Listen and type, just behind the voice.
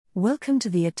Welcome to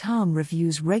the ITAM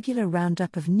Review's regular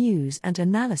roundup of news and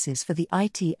analysis for the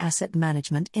IT asset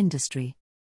management industry.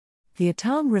 The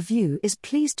ITAM Review is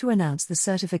pleased to announce the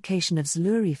certification of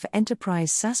Zluri for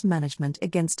enterprise SaaS management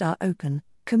against our open,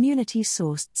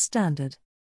 community-sourced standard.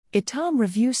 ITAM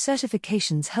Review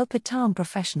certifications help ITAM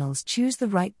professionals choose the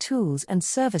right tools and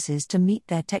services to meet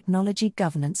their technology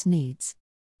governance needs.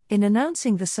 In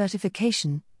announcing the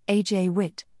certification, AJ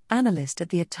Witt, analyst at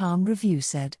the ITAM Review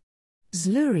said,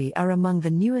 Zluri are among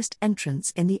the newest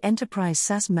entrants in the enterprise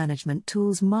SaaS management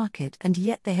tools market, and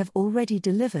yet they have already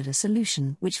delivered a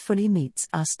solution which fully meets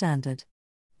our standard.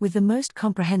 With the most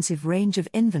comprehensive range of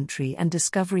inventory and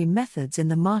discovery methods in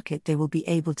the market, they will be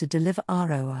able to deliver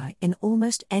ROI in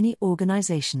almost any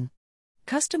organization.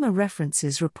 Customer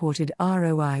references reported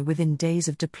ROI within days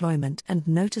of deployment and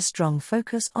note a strong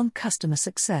focus on customer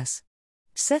success.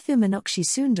 Sethu Meenakshi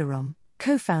Sundaram,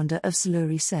 co-founder of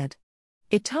Zluri, said,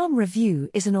 ITAM Review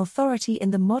is an authority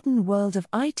in the modern world of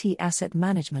IT asset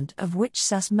management, of which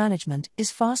SaaS management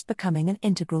is fast becoming an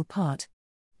integral part.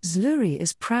 Zluri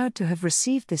is proud to have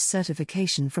received this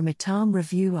certification from ITAM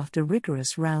Review after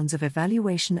rigorous rounds of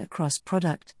evaluation across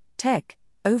product, tech,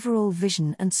 overall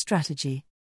vision and strategy.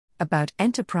 About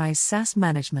enterprise SaaS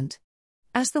management.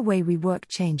 As the way we work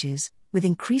changes, with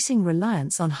increasing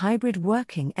reliance on hybrid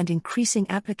working and increasing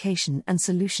application and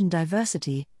solution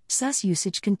diversity, SaaS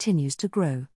usage continues to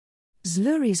grow.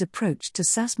 Zluri's approach to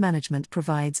SaaS management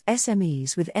provides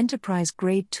SMEs with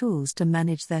enterprise-grade tools to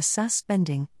manage their SaaS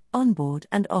spending, onboard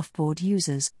and offboard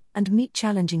users, and meet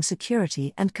challenging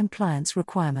security and compliance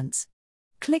requirements.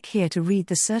 Click here to read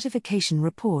the certification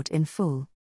report in full.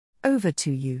 Over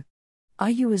to you. Are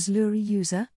you a Zluri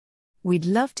user? We'd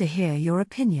love to hear your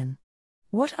opinion.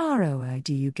 What ROI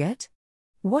do you get?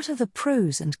 What are the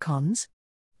pros and cons?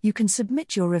 You can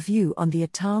submit your review on the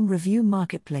ITAM Review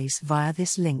Marketplace via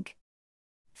this link.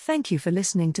 Thank you for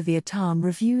listening to the ITAM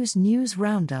Review's News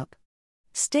Roundup.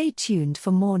 Stay tuned for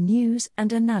more news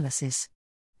and analysis.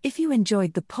 If you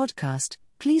enjoyed the podcast,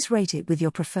 please rate it with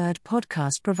your preferred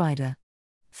podcast provider.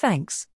 Thanks.